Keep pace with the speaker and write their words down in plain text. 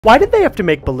Why did they have to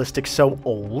make Ballistic so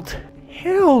old?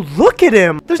 Ew, look at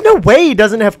him! There's no way he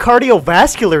doesn't have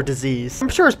cardiovascular disease. I'm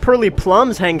sure his pearly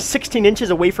plums hang 16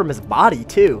 inches away from his body,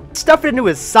 too. Stuffed into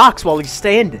his socks while he's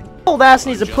standing. Old ass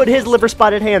needs to put his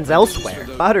liver-spotted hands elsewhere.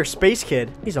 Outer Space Kid.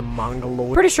 He's a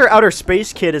mongoloid. Pretty sure Outer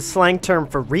Space Kid is slang term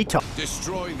for retard.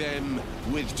 Destroy them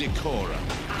with decorum.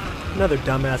 Another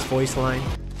dumbass voice line.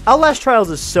 Outlast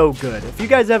Trials is so good. If you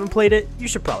guys haven't played it, you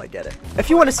should probably get it. If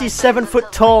you want to see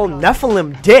 7-foot-tall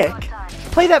Nephilim dick,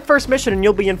 play that first mission and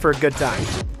you'll be in for a good time.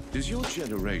 Does your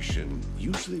generation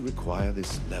usually require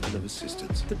this level of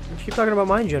assistance? You keep talking about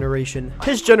my generation.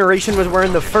 His generation was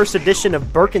wearing the first edition of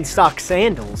Birkenstock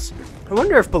sandals. I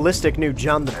wonder if Ballistic knew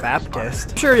John the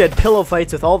Baptist. I'm sure he had pillow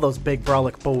fights with all those big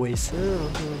brolic boys.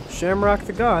 Shamrock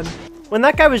the God. When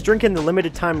that guy was drinking the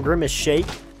limited time Grimace Shake,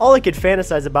 all I could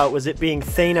fantasize about was it being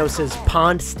Thanos'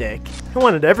 pond stick. He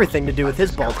wanted everything to do with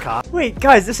his bald cock. Wait,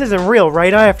 guys, this isn't real,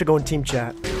 right? I have to go in team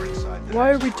chat.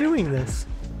 Why are we doing this?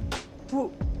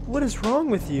 What is wrong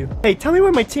with you? Hey, tell me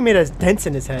why my teammate has dents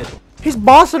in his head. He's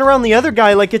bossing around the other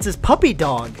guy like it's his puppy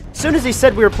dog. As soon as he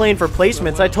said we were playing for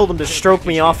placements, I told him to stroke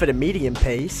me off at a medium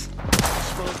pace.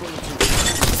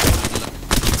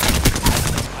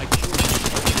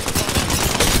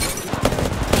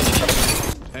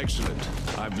 Excellent.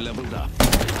 I've leveled up.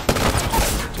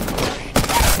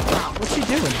 What's he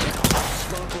doing?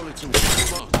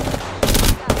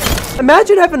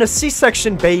 Imagine having a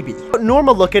C-section baby,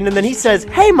 normal looking, and then he says,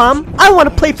 "Hey mom, I want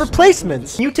to play for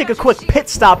placements." You take a quick pit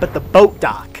stop at the boat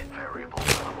dock.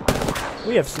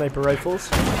 We have sniper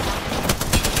rifles.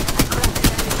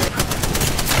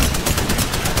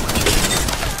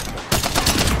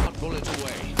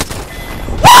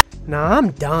 Nah, I'm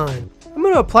done. I'm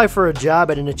gonna apply for a job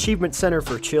at an achievement center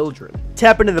for children.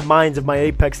 Tap into the minds of my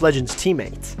Apexlegends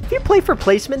teammates. If you play for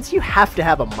placements, you have to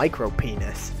have a micro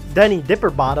penis. Denny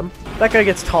Dipperbottom. That guy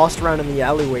gets tossed around in the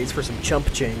alleyways for some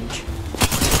chump change.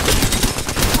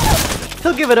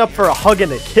 He'll give it up for a hug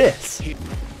and a kiss.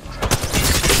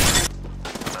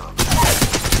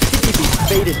 TTB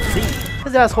faded Z.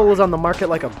 His asshole is on the market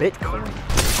like a Bitcoin.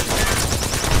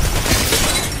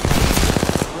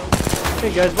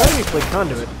 Hey guys, why do we play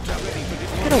Conduit?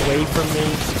 Get away from me.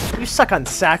 You suck on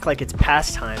sack like it's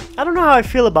pastime. I don't know how I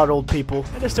feel about old people.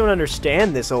 I just don't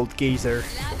understand this old geezer.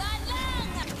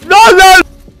 No!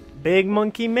 Big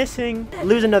monkey missing.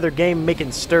 Lose another game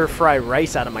making stir-fry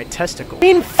rice out of my testicle. I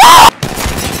mean, fuck!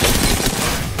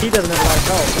 He doesn't have a lot of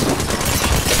health.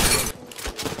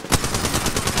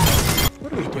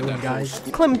 What are we doing, guys?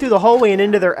 I'm climbing through the hallway and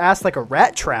into their ass like a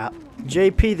rat trap.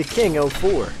 JP the King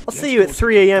 04. I'll see you at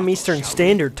 3 AM Eastern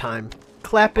Standard Time.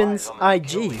 Clappins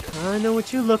IG. I know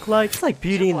what you look like. It's like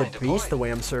Beauty and the Beast the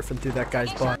way I'm surfing through that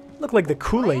guy's butt. Look like the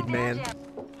Kool-Aid Man.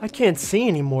 I can't see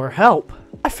anymore. Help.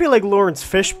 I feel like Lawrence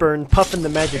Fishburne puffing the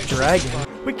magic dragon.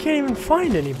 We can't even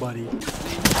find anybody.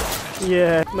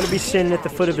 Yeah, I'm gonna be standing at the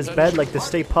foot of his bed like the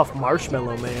Stay Puft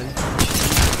Marshmallow Man.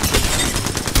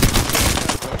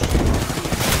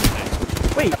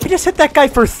 Wait, we just hit that guy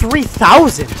for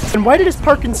 3,000! And why did his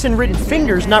Parkinson-ridden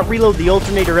fingers not reload the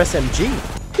Alternator SMG?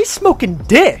 He's smoking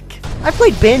dick! I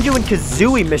played Banjo and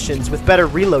Kazooie missions with better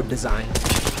reload design.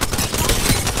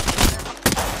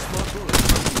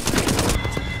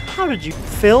 How did you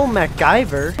Phil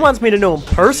MacGyver? He wants me to know him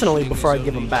personally before I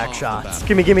give him back shots.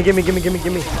 Gimme.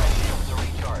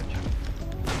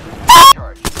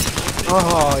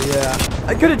 Oh, yeah.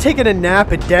 I could have taken a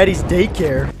nap at Daddy's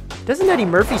daycare. Doesn't Eddie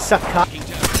Murphy suck cock?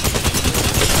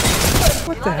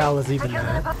 What the hell is even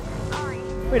that?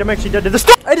 Wait, I'm actually dead to this.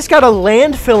 I just got a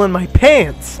landfill in my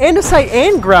pants. Andesite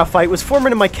and graphite was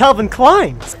forming in my Calvin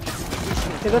Kleins.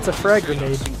 Hey, that's a frag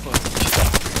grenade.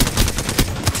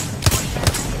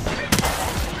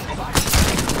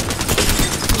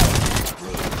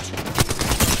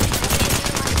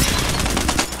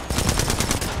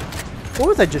 What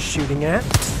was I just shooting at?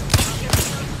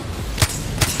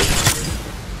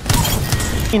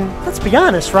 I mean, let's be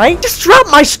honest, right? Just drop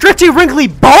my stretchy, wrinkly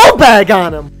ball bag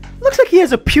on him! Looks like he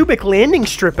has a pubic landing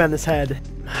strip on his head.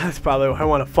 That's probably what I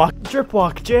want to fuck.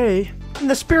 Dripwalk J. In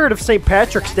the spirit of St.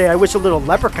 Patrick's Day, I wish a little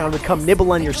leprechaun would come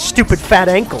nibble on your stupid fat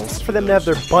ankles for them to have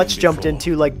their butts jumped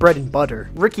into like bread and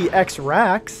butter. Ricky X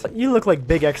Rax. You look like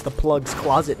Big X the Plug's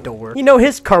closet door. You know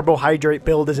his carbohydrate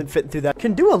build isn't fitting through that.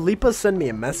 Can Dua Lipa send me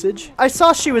a message? I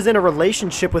saw she was in a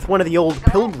relationship with one of the old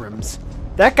pilgrims.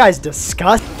 That guy's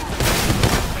disgusting.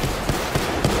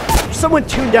 Someone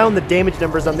tuned down the damage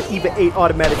numbers on the EVA 8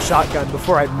 automatic shotgun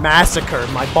before I massacre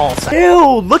my ballsack.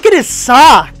 Ew, look at his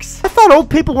socks! I thought old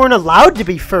people weren't allowed to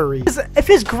be furry. If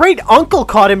his great uncle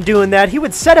caught him doing that, he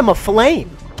would set him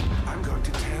aflame. I'm going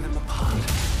to tear them apart.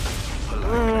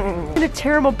 gonna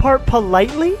tear him apart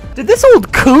politely? Did this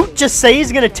old coot just say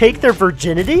he's gonna take their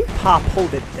virginity? Pop,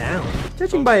 hold it down.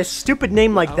 Judging by a stupid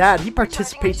name like that, he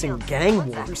participates in gang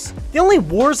wars. The only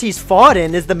wars he's fought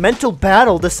in is the mental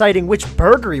battle deciding which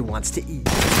burger he wants to eat.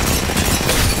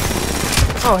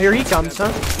 Oh, here he comes,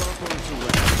 huh?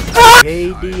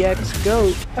 ADX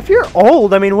GOAT. If you're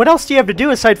old, I mean, what else do you have to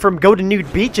do aside from go to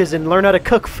nude beaches and learn how to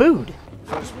cook food?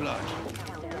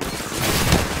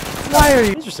 Why are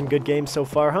you? These are some good games so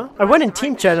far, huh? I went in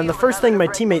team chat and the first thing my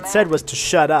teammate said was to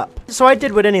shut up. So I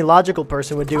did what any logical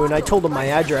person would do and I told him my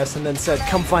address and then said,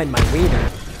 come find my wiener.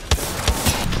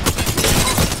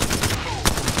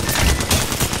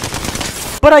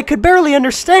 But I could barely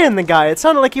understand the guy. It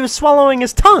sounded like he was swallowing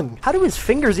his tongue. How do his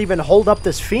fingers even hold up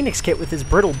this Phoenix kit with his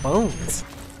brittle bones?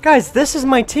 Guys, this is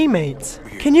my teammates.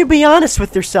 Can you be honest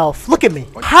with yourself? Look at me.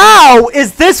 How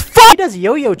is this fu- He does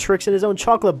yo-yo tricks in his own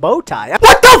chocolate bow tie.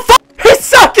 What the fuck? He's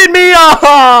sucking me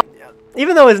off!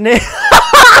 Even though his name-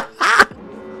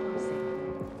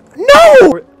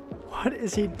 No! What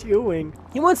is he doing?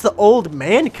 He wants the old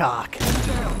man cock.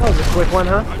 That was a quick one,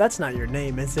 huh? That's not your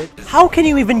name, is it? How can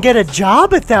you even get a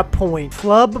job at that point?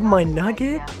 Flub my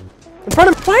nugget? In front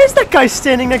of- Why is that guy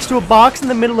standing next to a box in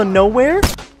the middle of nowhere?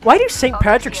 Why do St.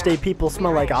 Patrick's Day people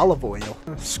smell like olive oil?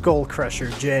 Skull Crusher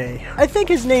J. I think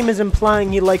his name is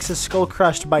implying he likes his skull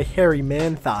crushed by hairy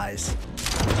man thighs.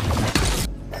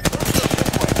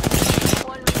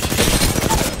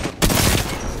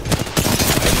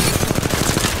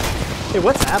 Hey,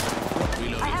 what's happening?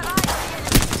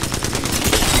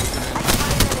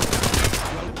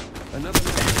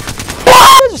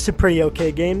 Those are some pretty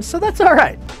okay games, so that's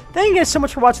alright. Thank you guys so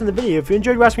much for watching the video. If you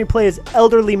enjoyed watching me play as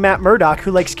elderly Matt Murdock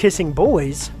who likes kissing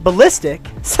boys, Ballistic,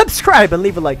 subscribe and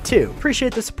leave a like too.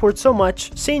 Appreciate the support so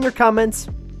much. Seeing your comments,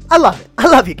 I love it. I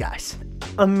love you guys.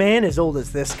 A man as old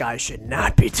as this guy should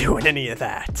not be doing any of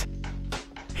that.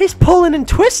 He's pulling and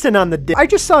twisting on the dick. I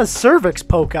just saw his cervix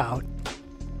poke out.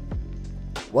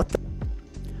 What the?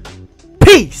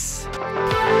 Peace!